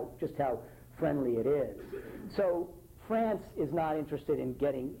Calais, just how friendly it is. So France is not interested in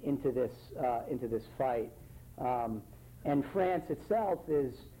getting into this fight, and France itself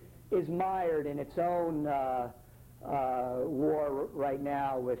is mired in its own war right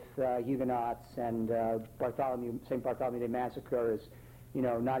now with Huguenots, and St. Bartholomew Day massacre is,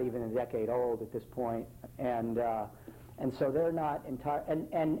 not even a decade old at this point, and so they're not entire,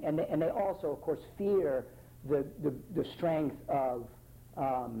 and they also, of course, fear the strength of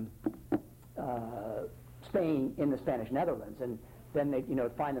Spain in the Spanish Netherlands, and then they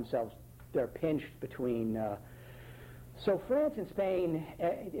find themselves, they're pinched between. So France and Spain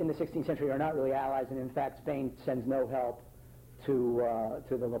in the 16th century are not really allies, and in fact Spain sends no help to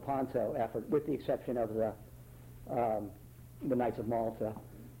the Lepanto effort, with the exception of the Knights of Malta,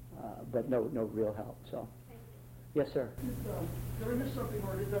 but no real help. So, yes, sir. Did I miss something,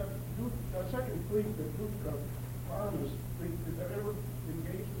 or did the second fleet, the Duke of Parma's fleet, did that ever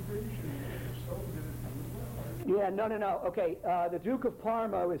engage the British? And if so, did it do well? Yeah, no. Okay, the Duke of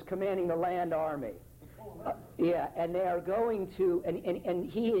Parma is commanding the land army. Yeah, and they are going to,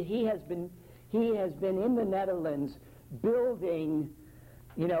 and he has been in the Netherlands building,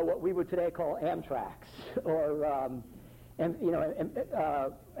 what we would today call Amtraks, or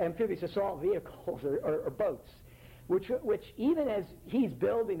amphibious assault vehicles or boats, which even as he's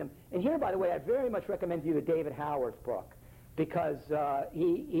building them, and here, by the way, I very much recommend you the David Howarth book, because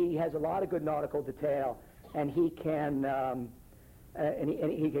he has a lot of good nautical detail, and he can. And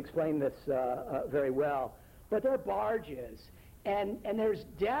he can explain this very well. But they're barges, and there's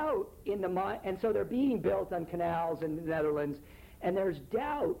doubt in the mind, and so they're being built on canals in the Netherlands, and there's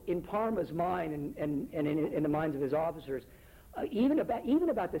doubt in Parma's mind and in the minds of his officers, even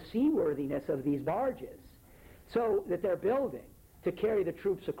about the seaworthiness of these barges, so that they're building to carry the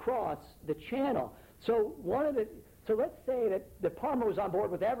troops across the channel. So let's say that Parma was on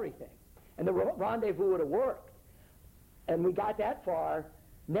board with everything, and the rendezvous would have worked. And we got that far.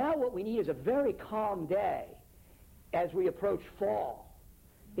 Now what we need is a very calm day as we approach fall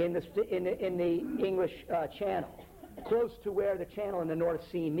in the English Channel, close to where the Channel and the North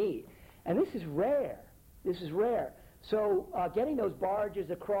Sea meet. And this is rare. So getting those barges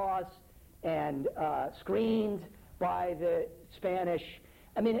across and screened by the Spanish,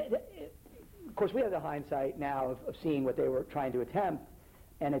 of course we have the hindsight now of seeing what they were trying to attempt,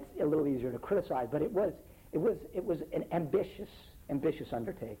 and it's a little easier to criticize, but it was an ambitious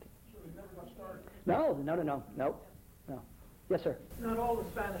undertaking. So it never got started? No. Yes, sir. Not all the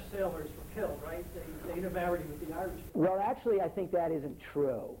Spanish sailors were killed, right? They intermarried with the Irish. Well, actually, I think that isn't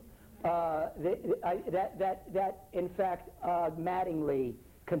true. That in fact, Mattingly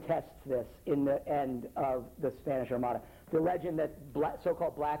contests this in the end of the Spanish Armada. The legend that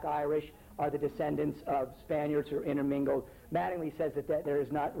so-called Black Irish are the descendants of Spaniards who are intermingled. Mattingly says that there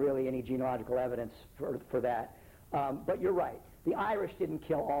is not really any genealogical evidence for that. But you're right. The Irish didn't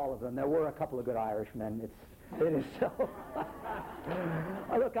kill all of them. There were a couple of good Irishmen. It is so.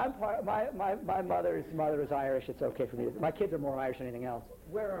 Look, my mother is Irish. It's okay for me. My kids are more Irish than anything else.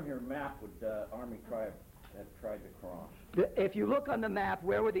 Where on your map would the Army have tried to cross? If you look on the map,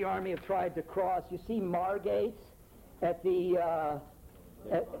 where would the Army have tried to cross? You see Margate at the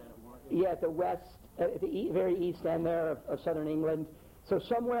at the west, at the very east end there of southern England. So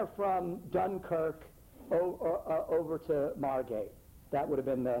somewhere from Dunkirk over to Margate. That would have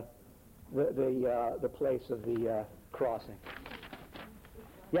been the place of the crossing.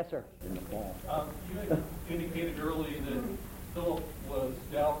 Yes, sir. You indicated early that Philip was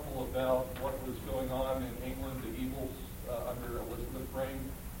doubtful about what was going on in England, the evils under Elizabeth's reign.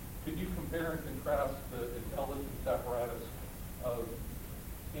 Could you compare and contrast the intelligence apparatus of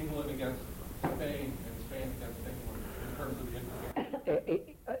England against Spain and Spain against England in terms of the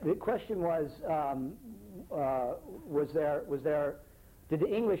information? The question was there? Did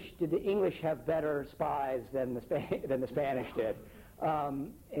the English have better spies than the Spanish did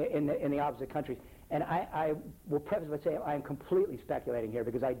in the opposite countries? And I will preface by saying I am completely speculating here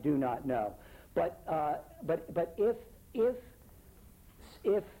because I do not know. But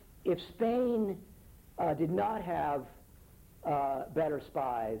if Spain did not have better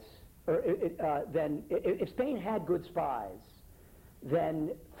spies, or then if Spain had good spies,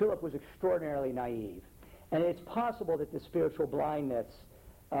 then Philip was extraordinarily naive. And it's possible that the spiritual blindness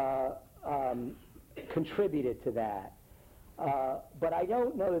contributed to that. But I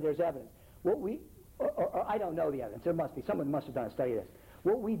don't know that there's evidence. Or I don't know the evidence. There must be. Someone must have done a study of this.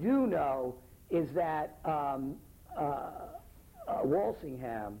 What we do know is that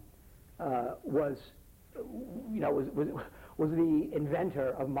Walsingham was the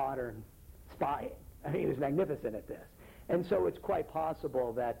inventor of modern spying. I mean, he was magnificent at this, and so it's quite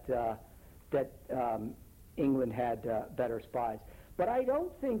possible that England had better spies. But I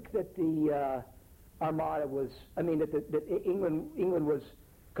don't think that the Armada was. I mean, that England was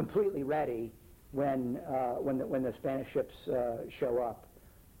completely ready when the Spanish ships show up.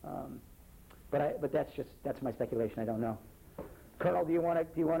 But that's my speculation. I don't know. Colonel, do you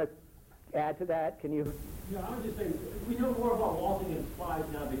want to add to that? Can you? Yeah, I was just saying, we know more about Walsingham's spies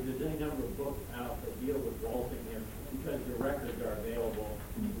now because there's any number of books out that deal with Walsingham because the records are available.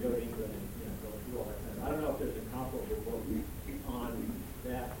 You can go to England and go through all that. I don't know if there's a comparable book on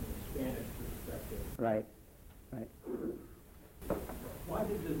that from the Spanish perspective. Right. Why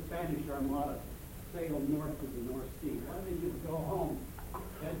did the Spanish Armada sail north to the North Sea? Why didn't they just go home,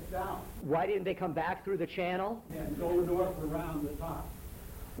 head south, Why didn't they come back through the channel? and go north around the top?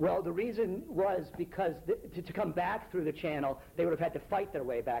 Well, the reason was because to come back through the channel, they would have had to fight their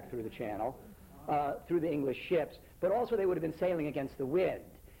way back through the channel, through the English ships, but also they would have been sailing against the wind.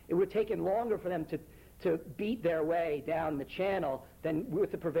 It would have taken longer for them to beat their way down the channel than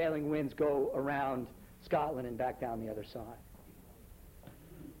with the prevailing winds go around Scotland and back down the other side.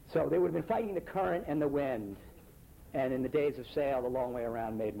 So they would have been fighting the current and the wind, and in the days of sail, the long way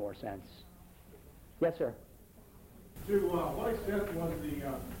around made more sense. Yes, sir? To what extent was the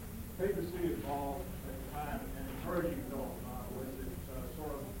papacy involved at the time and encouraging Philip? Was it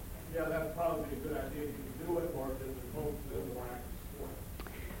sort of, yeah, that'd probably be a good idea to do it, or did the Pope still want to support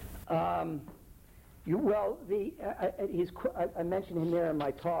it? I mentioned him there in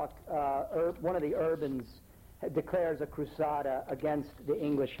my talk. One of the Urbans declares a crusada against the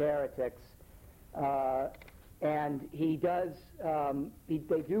English heretics, and he does. They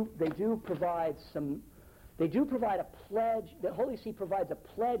do provide some. They do provide a pledge. The Holy See provides a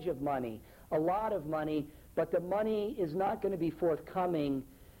pledge of money, a lot of money, but the money is not going to be forthcoming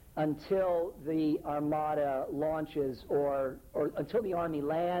until the Armada launches or until the Army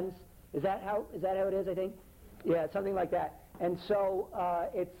lands. Is that how it is? I think, yeah, something like that. And so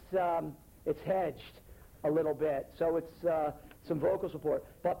it's hedged a little bit. So it's some vocal support.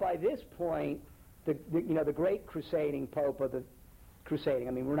 But by this point, the great crusading Pope of the crusading.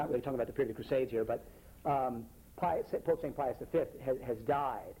 I mean, we're not really talking about the period of Crusades here, but Pope St. Pius V has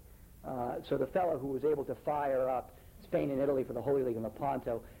died. So the fellow who was able to fire up Spain and Italy for the Holy League and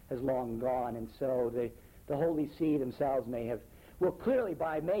Lepanto has long gone, and so the Holy See themselves may have, well, clearly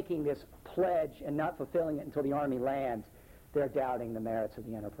by making this pledge and not fulfilling it until the army lands, they're doubting the merits of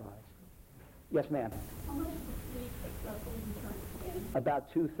the enterprise. Yes, ma'am? How much of the fleet roughly returned to Spain?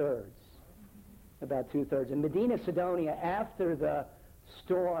 About two-thirds. And Medina Sidonia, after the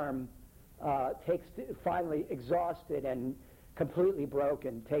storm, finally exhausted and completely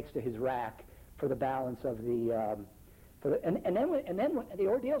broken, takes to his rack for the balance of the. And then the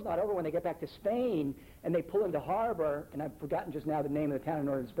ordeal's not over when they get back to Spain and they pull into harbor. And I've forgotten just now the name of the town in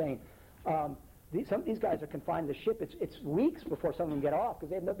northern Spain. Some of these guys are confined to the ship. It's weeks before some of them get off because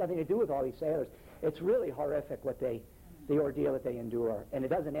they have nothing to do with all these sailors. It's really horrific the ordeal that they endure, and it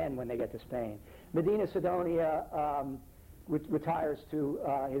doesn't end when they get to Spain. Medina Sidonia retires to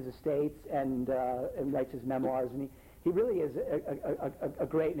his estates and writes his memoirs, and he really is a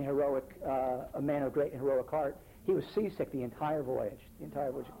great and heroic, a man of great and heroic heart. He was seasick the entire voyage.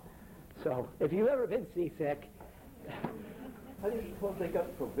 So if you've ever been seasick. How do you suppose they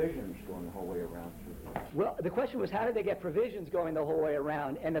got provisions going the whole way around through this? Well, the question was, how did they get provisions going the whole way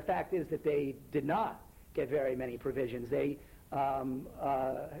around? And the fact is that they did not get very many provisions. This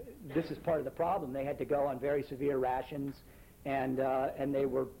is part of the problem. They had to go on very severe rations, and they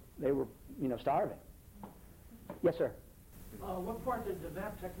were starving. Yes, sir. What part did the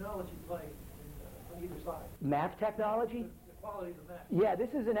map technology play on either side? Map technology? The quality of the map. Yeah,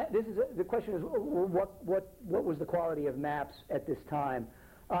 the question is what was the quality of maps at this time?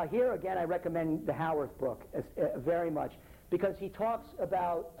 Here again, I recommend the Howarth book very much because he talks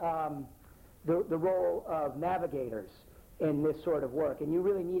about the role of navigators in this sort of work, and you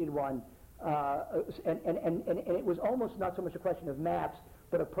really needed one. And it was almost not so much a question of maps,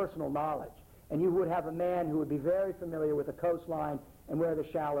 but of personal knowledge. And you would have a man who would be very familiar with the coastline and where the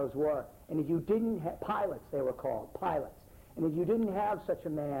shallows were. And if you didn't have pilots, they were called pilots. And if you didn't have such a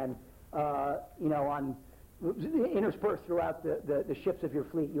man, interspersed throughout the ships of your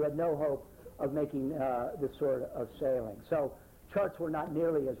fleet, you had no hope of making this sort of sailing. So charts were not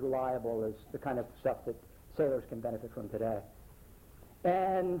nearly as reliable as the kind of stuff that sailors can benefit from today.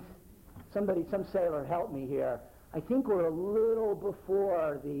 And some sailor helped me here. I think we're a little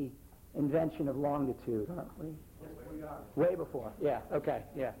before the invention of longitude, aren't we? Way before. Yeah. Okay.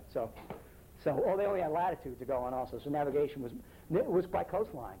 Yeah. So, they only had latitude to go on also. So navigation was by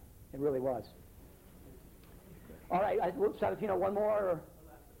coastline. It really was. All right. Sabatino, one more.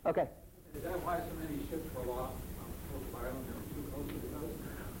 Or? Okay. Is that why so many ships were lost on Coast Island or too close to the coast?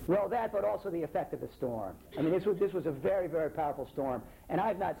 Well, that, but also the effect of the storm. I mean, this was a very, very powerful storm, and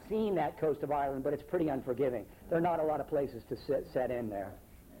I've not seen that coast of Ireland, but it's pretty unforgiving. There are not a lot of places to set in there.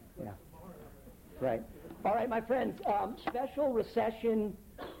 Yeah. Right. All right, my friends, special recession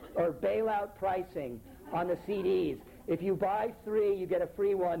or bailout pricing on the CDs. If you buy 3, you get a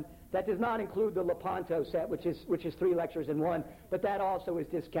free one. That does not include the Lepanto set, which is 3 lectures in 1, but that also is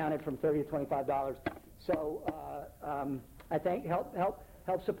discounted from $30 to $25. So I think help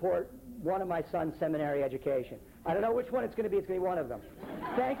support one of my son's seminary education. I don't know which one it's going to be. It's going to be one of them.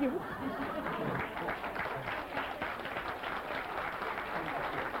 Thank you.